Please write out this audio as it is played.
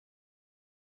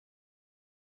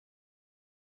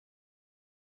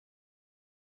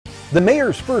The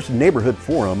Mayor's First Neighborhood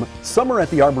Forum, Summer at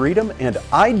the Arboretum, and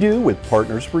I Do with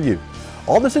Partners for You.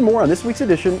 All this and more on this week's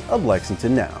edition of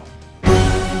Lexington Now.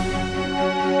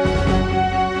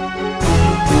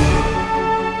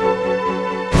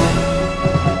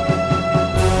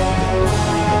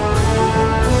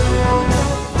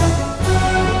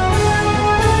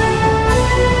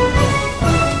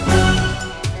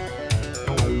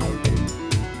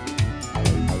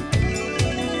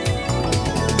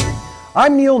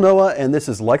 I'm Neil Noah, and this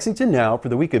is Lexington Now for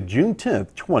the week of June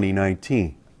 10th,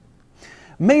 2019.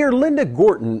 Mayor Linda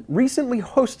Gorton recently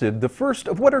hosted the first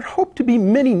of what are hoped to be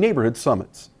many neighborhood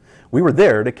summits. We were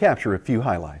there to capture a few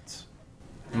highlights.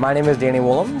 My name is Danny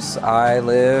Woolhams. I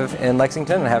live in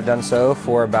Lexington and have done so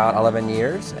for about 11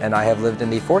 years, and I have lived in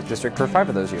the 4th District for 5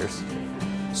 of those years.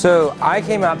 So I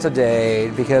came out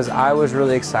today because I was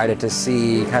really excited to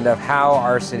see kind of how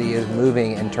our city is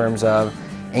moving in terms of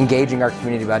engaging our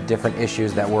community about different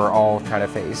issues that we're all trying to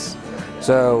face.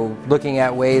 So looking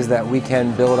at ways that we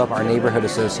can build up our neighborhood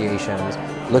associations,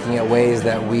 looking at ways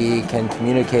that we can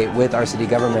communicate with our city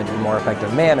government in more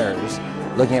effective manners,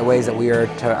 looking at ways that we are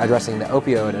addressing the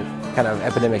opioid kind of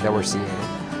epidemic that we're seeing.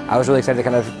 I was really excited to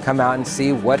kind of come out and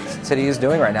see what the city is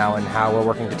doing right now and how we're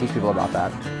working to teach people about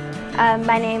that.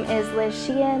 My name is Liz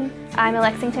Sheehan. I'm a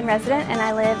Lexington resident and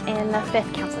I live in the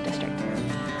 5th Council District.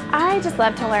 I just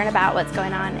love to learn about what's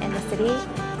going on in the city.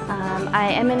 I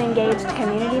am an engaged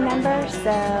community member, so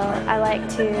I like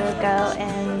to go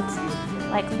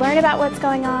and learn about what's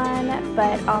going on,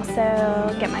 but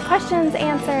also get my questions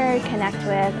answered, connect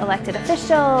with elected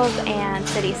officials and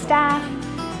city staff,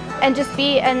 and just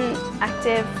be an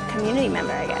active community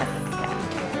member, I guess.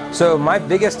 Yeah. So my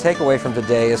biggest takeaway from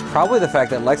today is probably the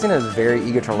fact that Lexington is very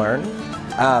eager to learn,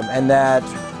 and that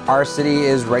our city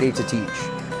is ready to teach.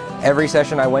 Every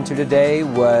session I went to today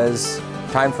was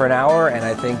timed for an hour, and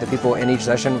I think the people in each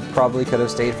session probably could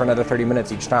have stayed for another 30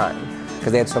 minutes each time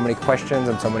because they had so many questions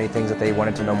and so many things that they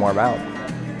wanted to know more about.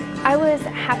 I was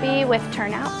happy with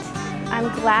turnout.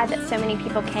 I'm glad that so many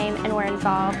people came and were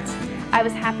involved. I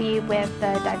was happy with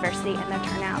the diversity and the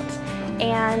turnout.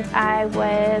 And I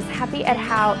was happy at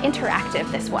how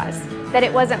interactive this was, that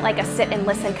it wasn't like a sit and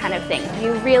listen kind of thing.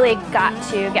 You really got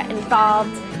to get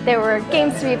involved. There were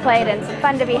games to be played and some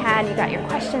fun to be had. You got your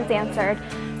questions answered.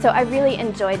 So I really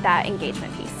enjoyed that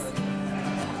engagement piece.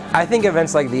 I think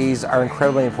events like these are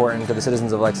incredibly important to the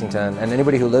citizens of Lexington and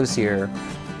anybody who lives here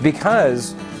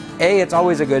because A, it's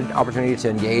always a good opportunity to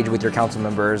engage with your council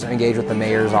members, engage with the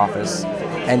mayor's office,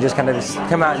 and just kind of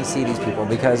come out and see these people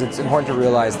because it's important to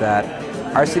realize that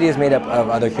our city is made up of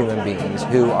other human beings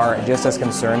who are just as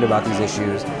concerned about these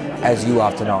issues as you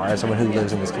often are, as someone who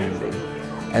lives in this community.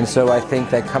 And so I think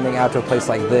that coming out to a place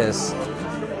like this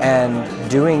and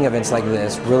doing events like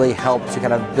this really help to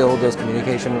kind of build those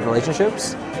communication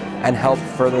relationships and help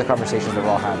further the conversations that we're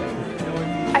all having.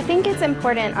 I think it's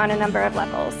important on a number of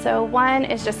levels. So one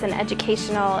is just an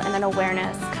educational and an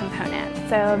awareness component.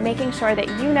 So making sure that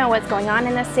you know what's going on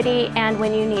in the city and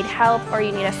when you need help or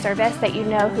you need a service that you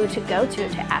know who to go to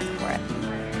ask for it.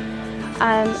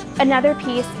 Another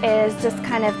piece is just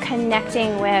kind of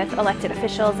connecting with elected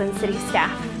officials and city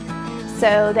staff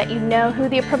so that you know who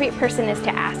the appropriate person is to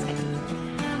ask.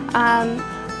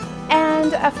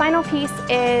 And a final piece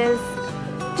is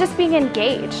just being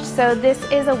engaged. So this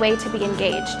is a way to be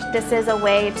engaged. This is a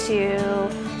way to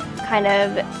kind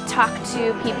of talk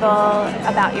to people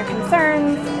about your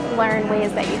concerns, learn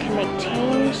ways that you can make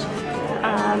change,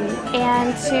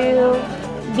 and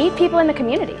to meet people in the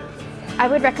community. I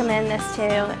would recommend this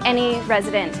to any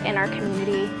resident in our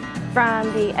community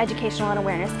from the educational and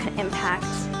awareness impact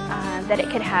that it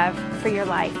could have for your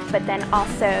life, but then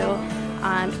also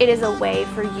it is a way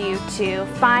for you to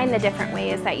find the different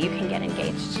ways that you can get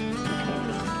engaged in the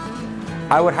community.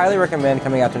 I would highly recommend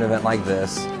coming out to an event like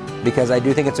this because I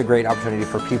do think it's a great opportunity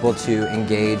for people to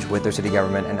engage with their city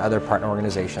government and other partner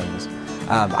organizations.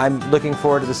 I'm looking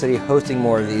forward to the city hosting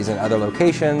more of these in other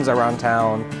locations around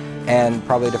town and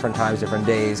probably different times, different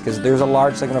days, because there's a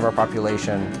large segment of our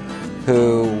population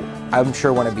who I'm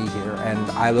sure want to be here, and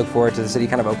I look forward to the city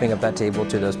kind of opening up that table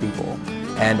to those people.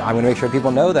 And I'm going to make sure people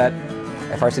know that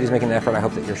if our city's making an effort, I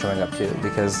hope that you're showing up too,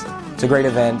 because it's a great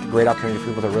event, great opportunity for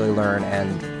people to really learn,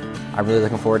 and I'm really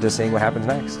looking forward to seeing what happens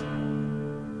next.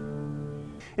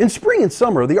 In spring and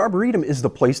summer, the Arboretum is the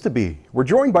place to be. We're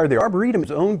joined by the Arboretum's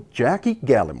own Jackie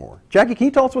Gallimore. Jackie, can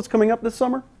you tell us what's coming up this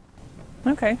summer?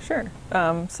 Okay, sure.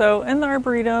 So in the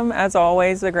Arboretum, as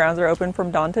always, the grounds are open from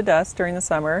dawn to dusk during the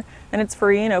summer, and it's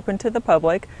free and open to the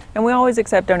public. And we always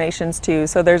accept donations too,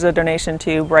 so there's a donation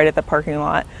tube right at the parking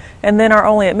lot. And then our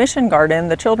only admission garden,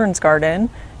 the Children's Garden,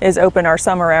 is open our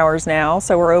summer hours now.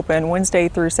 So we're open Wednesday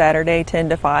through Saturday 10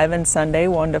 to 5 and Sunday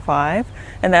 1 to 5,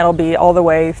 and that'll be all the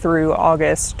way through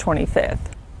August 25th.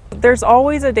 There's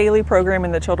always a daily program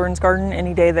in the Children's Garden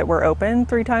any day that we're open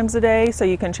 3 times a day, so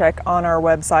you can check on our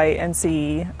website and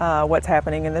see what's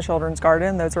happening in the Children's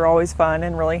Garden. Those are always fun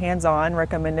and really hands-on,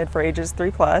 recommended for ages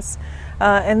 3+.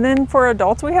 And then for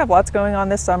adults, we have lots going on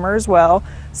this summer as well.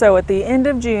 So at the end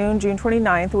of June, June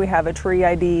 29th, we have a tree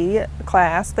ID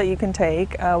class that you can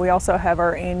take. We also have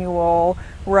our annual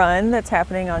run that's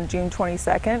happening on June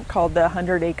 22nd called the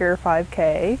 100 Acre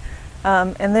 5K.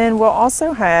 And then we'll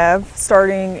also have,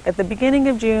 starting at the beginning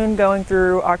of June going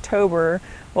through October,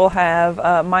 we'll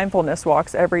have mindfulness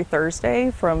walks every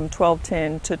Thursday from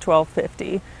 12:10 to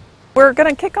 12:50. We're going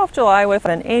to kick off July with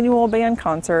an annual band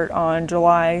concert on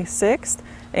July 6th,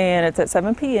 and it's at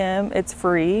 7 p.m. It's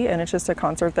free, and it's just a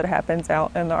concert that happens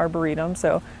out in the Arboretum.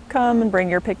 So come and bring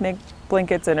your picnic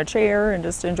blankets and a chair and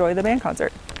just enjoy the band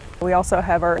concert. We also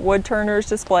have our wood turners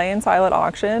display and silent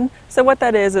auction. So what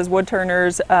that is wood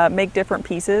turners make different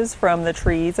pieces from the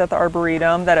trees at the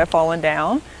Arboretum that have fallen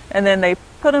down, and then they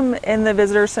put them in the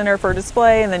visitor center for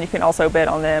display, and then you can also bid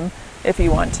on them if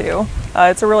you want to.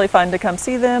 It's really fun to come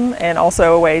see them, and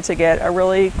also a way to get a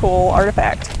really cool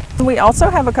artifact. We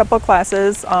also have a couple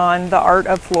classes on the art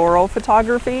of floral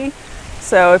photography.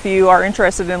 So if you are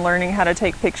interested in learning how to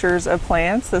take pictures of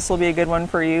plants, this will be a good one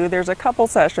for you. There's a couple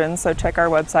sessions, so check our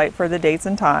website for the dates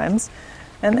and times.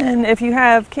 And then if you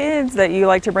have kids that you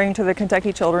like to bring to the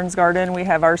Kentucky Children's Garden, we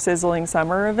have our Sizzling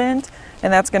Summer event,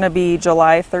 and that's going to be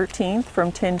July 13th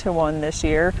from 10 to 1 this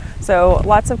year. So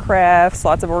lots of crafts,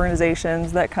 lots of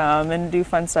organizations that come and do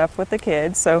fun stuff with the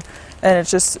kids. And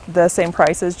it's just the same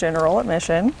price as general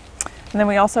admission. And then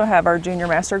we also have our Junior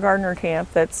Master Gardener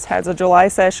Camp that has a July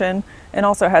session and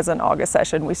also has an August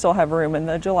session. We still have room in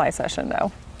the July session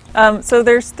though. So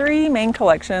there's 3 main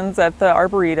collections at the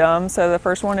Arboretum. So the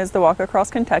first one is the Walk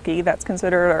Across Kentucky. That's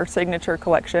considered our signature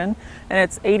collection, and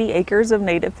it's 80 acres of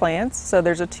native plants. So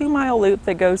there's a 2-mile loop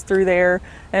that goes through there,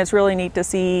 and it's really neat to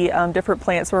see different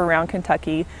plants from around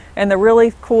Kentucky. And the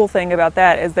really cool thing about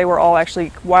that is they were all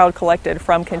actually wild collected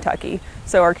from Kentucky.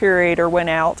 So our curator went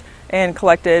out and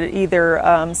collected either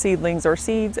seedlings or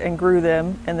seeds and grew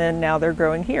them, and then now they're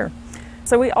growing here.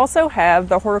 So we also have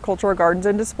the horticultural gardens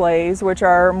and displays, which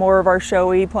are more of our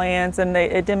showy plants, and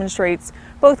it demonstrates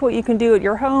both what you can do at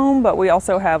your home, but we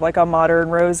also have like a modern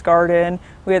rose garden.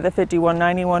 We have the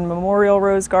 5191 Memorial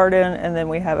Rose Garden, and then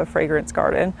we have a fragrance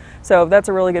garden. So that's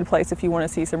a really good place if you want to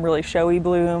see some really showy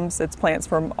blooms. It's plants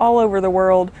from all over the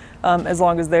world, as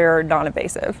long as they're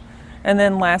non-invasive. And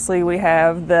then lastly, we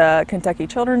have the Kentucky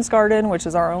Children's Garden, which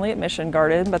is our only admission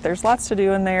garden, but there's lots to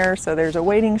do in there. So there's a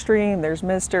wading stream, there's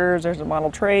misters, there's a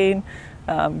model train.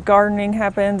 Gardening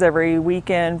happens every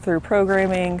weekend through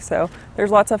programming. So there's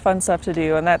lots of fun stuff to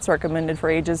do, and that's recommended for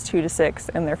ages 2 to 6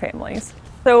 and their families.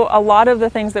 So a lot of the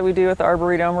things that we do at the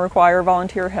Arboretum require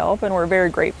volunteer help, and we're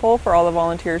very grateful for all the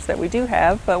volunteers that we do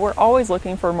have, but we're always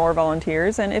looking for more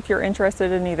volunteers. And if you're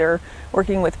interested in either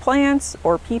working with plants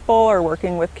or people or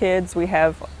working with kids, we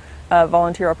have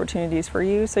volunteer opportunities for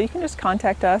you. So you can just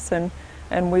contact us,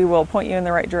 and we will point you in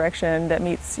the right direction that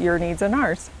meets your needs and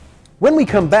ours. When we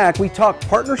come back, we talk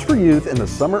Partners for Youth and the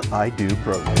Summer I Do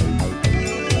program.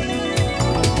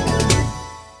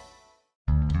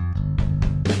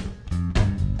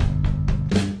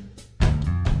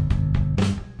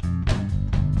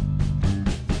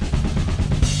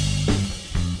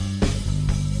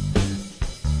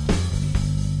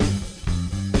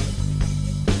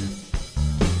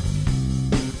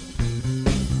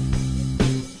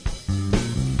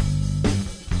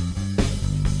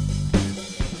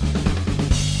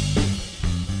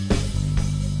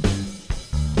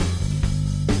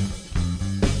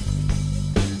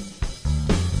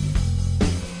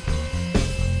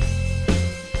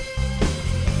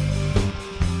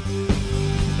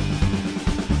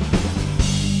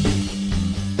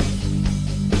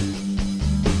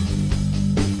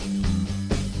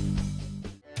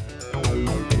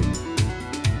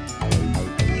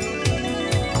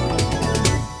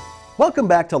 Welcome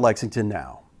back to Lexington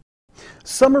Now.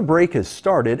 Summer break has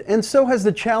started, and so has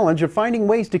the challenge of finding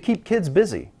ways to keep kids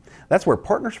busy. That's where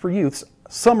Partners for Youth's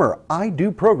Summer I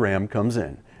Do program comes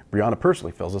in. Brianna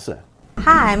Persley fills us in.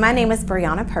 Hi, my name is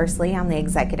Brianna Persley. I'm the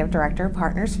Executive Director of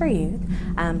Partners for Youth.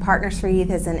 Partners for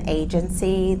Youth is an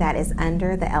agency that is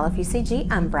under the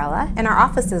LFUCG umbrella, and our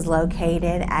office is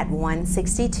located at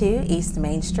 162 East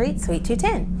Main Street, Suite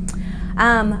 210.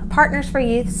 Partners for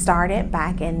Youth started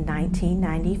back in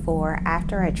 1994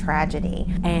 after a tragedy,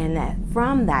 and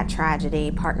from that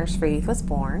tragedy, Partners for Youth was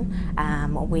born.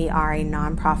 We are a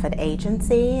nonprofit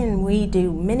agency, and we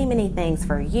do many things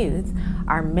for youth.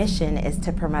 Our mission is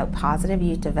to promote positive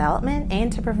youth development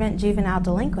and to prevent juvenile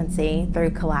delinquency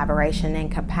through collaboration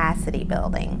and capacity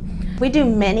building. We do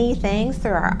many things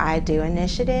through our I Do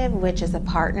initiative, which is a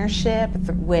partnership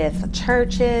with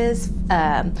churches,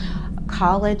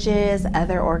 colleges,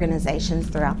 other organizations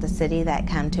throughout the city that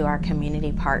come to our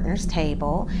community partners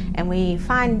table, and we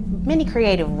find many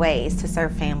creative ways to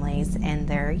serve families and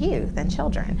their youth and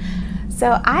children.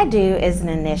 So I Do is an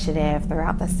initiative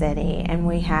throughout the city, and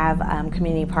we have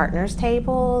community partners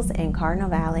tables in Cardinal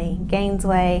Valley,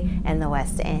 Gainesway, and the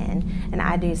West End. And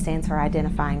I Do stands for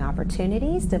identifying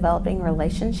opportunities, developing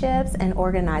relationships, and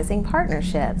organizing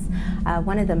partnerships.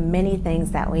 One of the many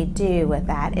things that we do with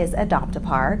that is Adopt a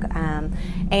Park,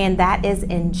 and that is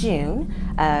in June,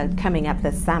 coming up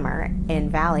this summer in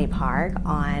Valley Park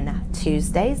on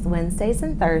Tuesdays, Wednesdays,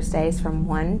 and Thursdays from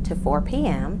 1 to 4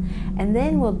 p.m. And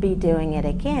then we'll be doing it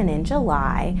again in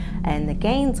July in the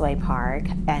Gainesway Park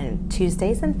and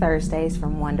Tuesdays and Thursdays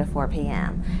from 1 to 4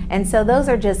 p.m. And so those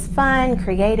are just fun,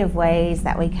 creative ways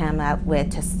that we come up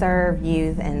with to serve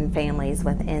youth and families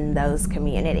within those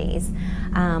communities.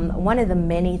 One of the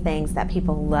many things that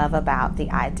people love about the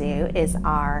I Do is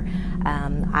our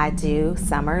I Do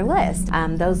summer list.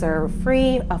 Those are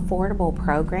free, affordable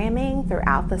programming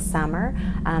throughout the summer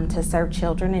to serve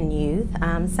children and youth.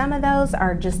 Some of those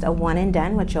are just a one and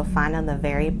done, which you'll find on the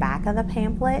very back of the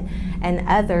pamphlet, and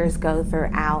others go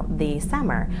throughout the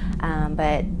summer.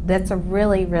 But that's a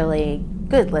really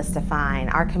good list to find.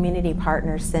 Our community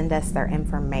partners send us their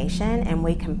information, and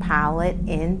we compile it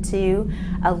into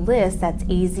a list that's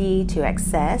easy to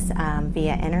access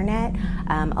via internet.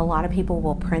 A lot of people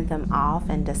will print them off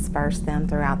and disperse them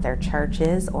throughout their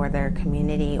churches or their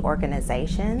community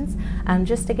organizations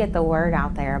just to get the word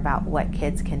out there about what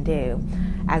kids can do.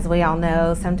 As we all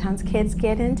know, sometimes kids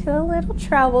get into a little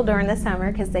trouble during the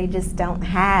summer because they just don't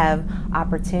have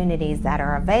opportunities that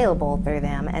are available through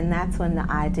them, and that's when the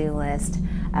I Do list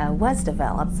was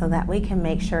developed so that we can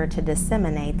make sure to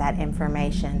disseminate that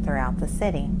information throughout the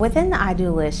city. Within the I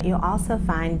Do list, you'll also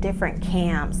find different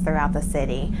camps throughout the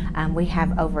city. We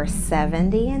have over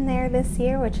 70 in there this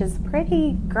year, which is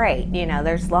pretty great. You know,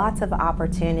 there's lots of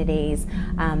opportunities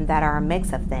that are a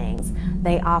mix of things.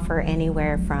 They offer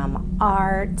anywhere from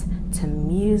art to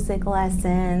music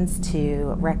lessons,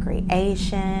 to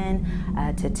recreation,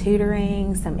 to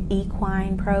tutoring, some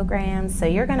equine programs. So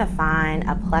you're going to find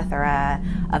a plethora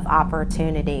of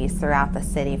opportunities throughout the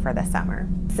city for the summer.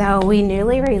 So we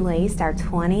newly released our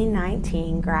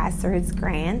 2019 Grassroots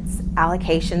Grants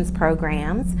Allocations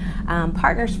Programs.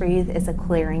 Partners for Youth is a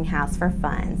clearinghouse for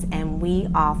funds, and we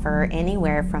offer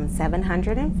anywhere from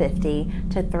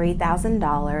 $750 to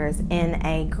 $3,000 in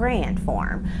a grant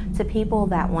form to people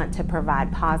that want to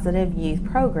provide positive youth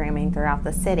programming throughout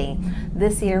the city.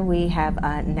 This year we have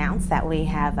announced that we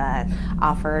have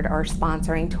offered or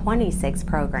sponsoring 26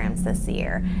 programs this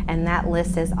year, and that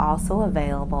list is also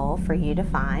available for you to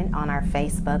find on our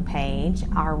Facebook page,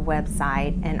 our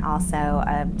website, and also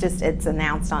it's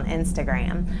announced on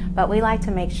Instagram. But we like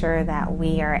to make sure that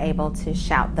we are able to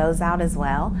shout those out as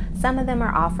well. Some of them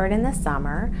are offered in the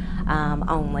summer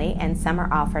only, and some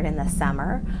are offered in the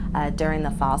summer during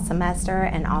the fall semester,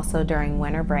 and also during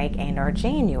winter break and or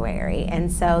January. And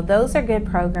so those are good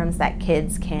programs that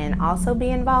kids can also be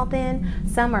involved in.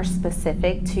 Some are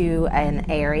specific to an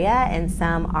area and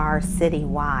some are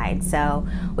citywide. So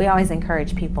we always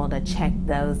encourage people to check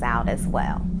those out as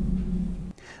well.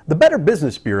 The Better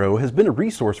Business Bureau has been a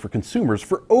resource for consumers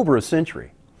for over a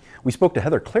century. We spoke to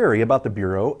Heather Clary about the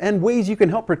Bureau and ways you can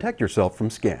help protect yourself from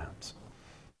scams.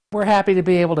 We're happy to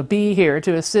be able to be here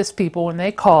to assist people when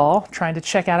they call, trying to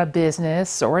check out a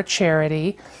business or a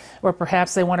charity, or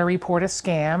perhaps they want to report a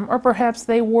scam, or perhaps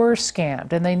they were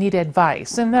scammed and they need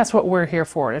advice. And that's what we're here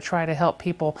for, to try to help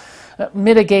people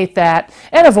mitigate that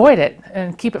and avoid it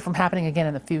and keep it from happening again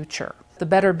in the future. The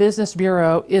Better Business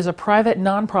Bureau is a private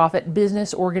nonprofit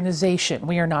business organization.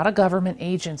 We are not a government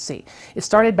agency. It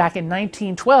started back in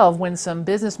 1912 when some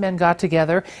businessmen got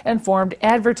together and formed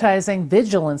advertising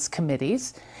vigilance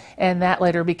committees, and that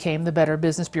later became the Better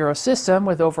Business Bureau system,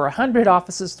 with over 100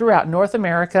 offices throughout North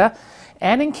America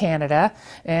and in Canada,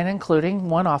 and including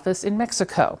one office in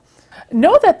Mexico.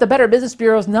 Know that the Better Business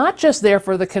Bureau is not just there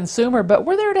for the consumer, but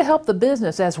we're there to help the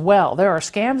business as well. There are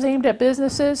scams aimed at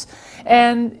businesses,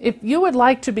 and if you would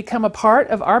like to become a part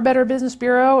of our Better Business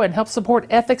Bureau and help support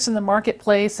ethics in the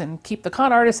marketplace and keep the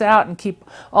con artists out and keep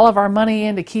all of our money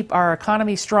in to keep our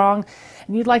economy strong,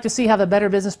 and you'd like to see how the Better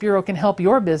Business Bureau can help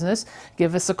your business,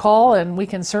 give us a call and we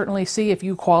can certainly see if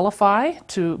you qualify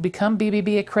to become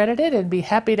BBB accredited, and be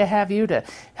happy to have you to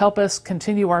help us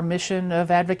continue our mission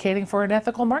of advocating for an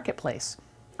ethical marketplace.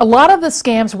 A lot of the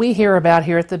scams we hear about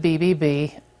here at the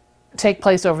BBB take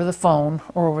place over the phone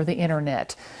or over the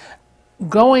internet.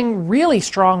 Going really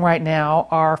strong right now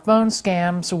are phone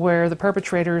scams where the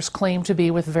perpetrators claim to be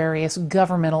with various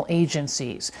governmental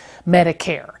agencies,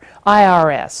 Medicare,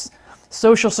 IRS,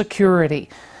 Social Security,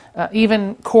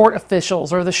 even court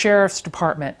officials or the Sheriff's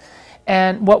Department.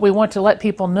 And what we want to let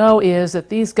people know is that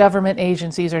these government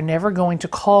agencies are never going to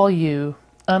call you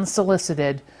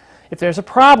unsolicited. If there's a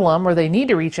problem or they need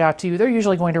to reach out to you, they're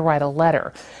usually going to write a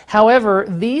letter. However,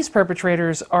 these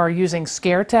perpetrators are using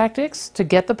scare tactics to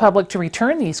get the public to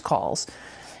return these calls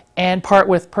and part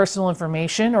with personal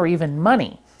information or even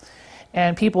money.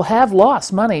 And people have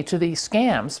lost money to these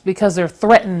scams because they're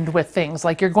threatened with things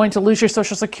like you're going to lose your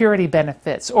Social Security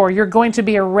benefits, or you're going to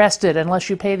be arrested unless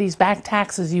you pay these back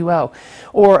taxes you owe,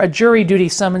 or a jury duty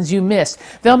summons you missed.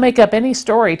 They'll make up any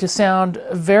story to sound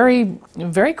very,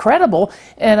 very credible,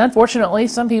 and unfortunately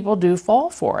some people do fall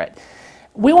for it.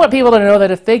 We want people to know that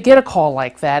if they get a call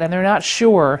like that and they're not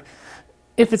sure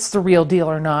if it's the real deal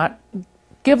or not,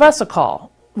 give us a call.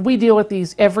 We deal with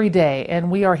these every day, and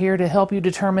we are here to help you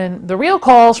determine the real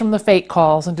calls from the fake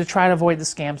calls and to try to avoid the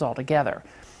scams altogether.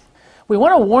 We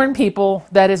want to warn people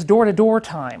that it's door-to-door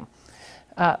time.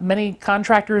 Many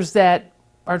contractors that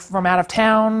are from out of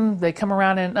town, they come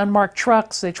around in unmarked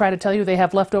trucks. They try to tell you they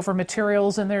have leftover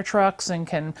materials in their trucks and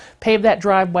can pave that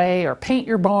driveway or paint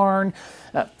your barn,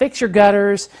 fix your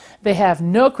gutters. They have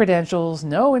no credentials,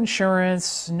 no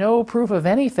insurance, no proof of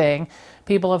anything.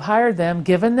 People have hired them,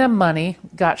 given them money,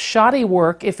 got shoddy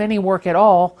work, if any work at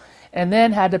all, and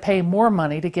then had to pay more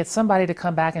money to get somebody to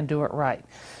come back and do it right.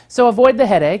 So avoid the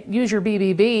headache. Use your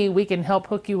BBB. We can help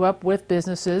hook you up with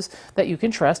businesses that you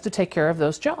can trust to take care of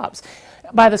those jobs.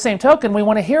 By the same token, we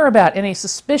want to hear about any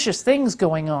suspicious things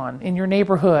going on in your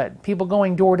neighborhood, people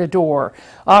going door to door,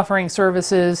 offering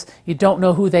services, you don't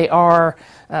know who they are,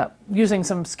 using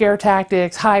some scare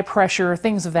tactics, high pressure,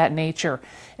 things of that nature.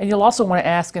 And you'll also want to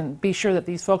ask and be sure that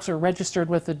these folks are registered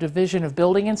with the Division of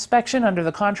Building Inspection under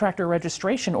the Contractor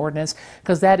Registration Ordinance,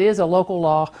 because that is a local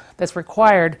law that's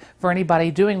required for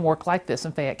anybody doing work like this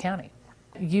in Fayette County.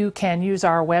 You can use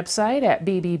our website at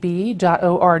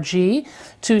bbb.org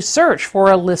to search for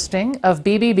a listing of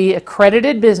BBB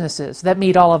accredited businesses that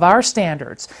meet all of our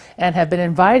standards and have been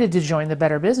invited to join the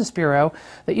Better Business Bureau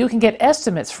that you can get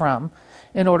estimates from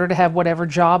in order to have whatever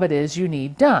job it is you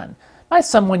need done by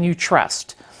someone you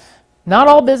trust. Not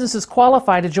all businesses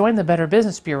qualify to join the Better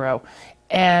Business Bureau,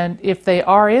 and if they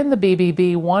are in the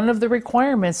BBB, one of the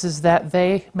requirements is that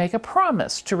they make a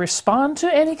promise to respond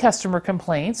to any customer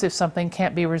complaints if something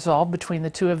can't be resolved between the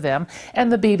two of them,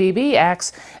 and the BBB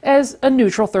acts as a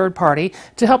neutral third party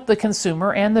to help the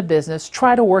consumer and the business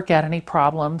try to work out any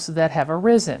problems that have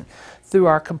arisen through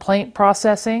our complaint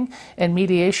processing and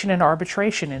mediation and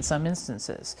arbitration in some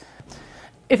instances.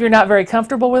 If you're not very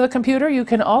comfortable with a computer, you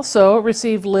can also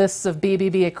receive lists of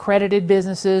BBB accredited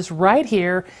businesses right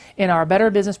here in our Better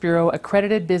Business Bureau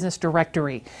Accredited Business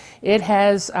Directory. It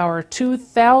has our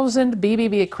 2,000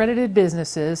 BBB accredited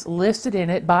businesses listed in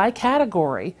it by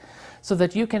category, so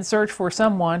that you can search for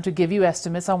someone to give you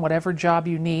estimates on whatever job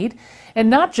you need.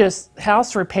 And not just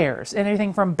house repairs,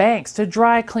 anything from banks to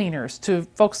dry cleaners to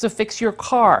folks to fix your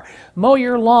car, mow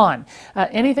your lawn,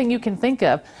 anything you can think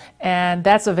of. And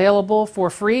that's available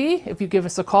for free. If you give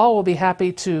us a call, we'll be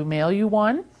happy to mail you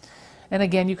one. And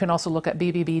again, you can also look at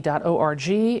bbb.org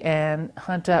and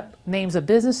hunt up names of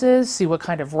businesses, see what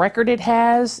kind of record it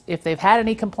has, if they've had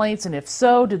any complaints, and if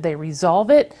so, did they resolve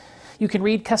it? You can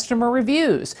read customer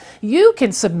reviews. You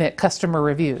can submit customer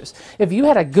reviews. If you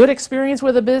had a good experience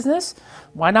with a business,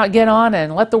 why not get on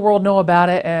and let the world know about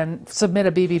it and submit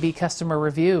a BBB customer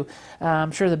review?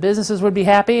 I'm sure the businesses would be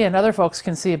happy, and other folks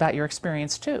can see about your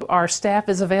experience too. Our staff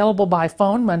is available by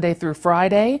phone Monday through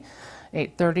Friday,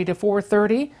 8:30 to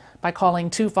 4:30, by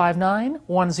calling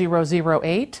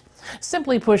 259-1008.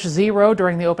 Simply push 0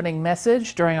 during the opening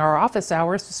message during our office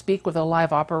hours to speak with a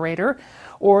live operator,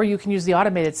 or you can use the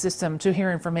automated system to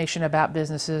hear information about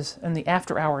businesses in the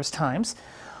after hours times.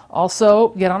 Also,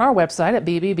 get on our website at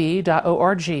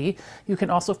bbb.org. You can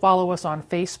also follow us on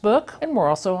Facebook, and we're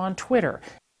also on Twitter.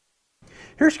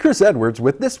 Here's Chris Edwards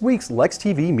with this week's Lex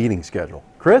TV meeting schedule.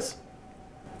 Chris?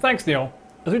 Thanks, Neil.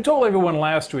 As we told everyone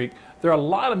last week, there are a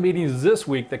lot of meetings this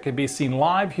week that can be seen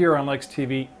live here on Lex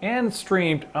TV and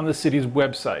streamed on the city's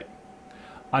website.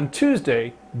 On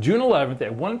Tuesday, June 11th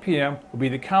at 1 p.m. will be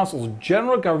the Council's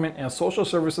General Government and Social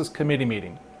Services Committee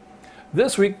meeting.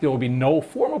 This week, there will be no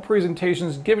formal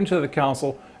presentations given to the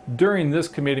Council during this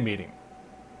committee meeting.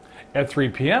 At 3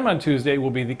 p.m. on Tuesday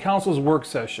will be the Council's work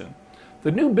session.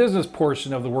 The new business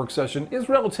portion of the work session is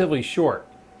relatively short.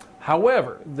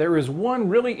 However, there is one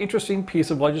really interesting piece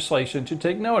of legislation to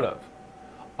take note of.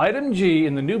 Item G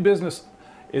in the new business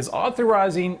is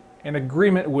authorizing an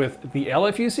agreement with the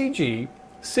LFUCG,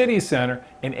 City Center,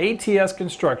 and ATS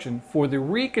Construction for the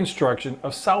reconstruction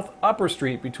of South Upper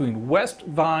Street between West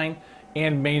Vine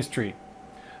and Main Street.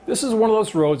 This is one of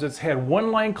those roads that's had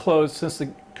one lane closed since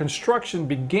the construction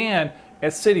began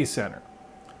at City Center.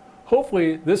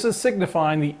 Hopefully, this is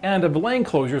signifying the end of lane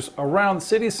closures around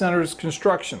City Center's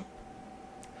construction.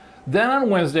 Then on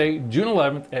Wednesday, June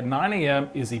 11th at 9 a.m.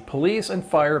 is the Police and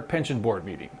Fire Pension Board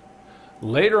meeting.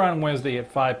 Later on Wednesday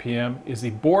at 5 p.m. is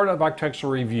the Board of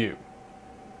Architectural Review.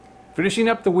 Finishing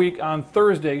up the week on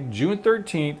Thursday, June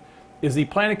 13th, is the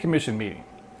Planning Commission meeting.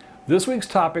 This week's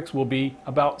topics will be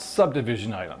about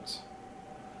subdivision items.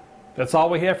 That's all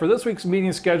we have for this week's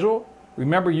meeting schedule.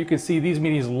 Remember, you can see these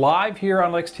meetings live here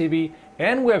on Lex TV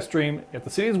and web stream at the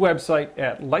city's website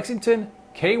at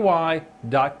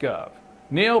lexingtonky.gov.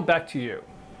 Neil, back to you.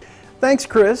 Thanks,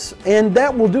 Chris. And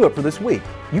that will do it for this week.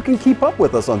 You can keep up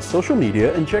with us on social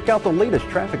media and check out the latest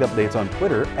traffic updates on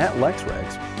Twitter at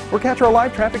LexRex, or catch our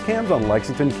live traffic cams on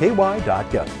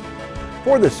lexingtonky.gov.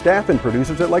 For the staff and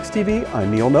producers at Lex TV,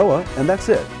 I'm Neil Noah, and that's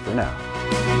it for now.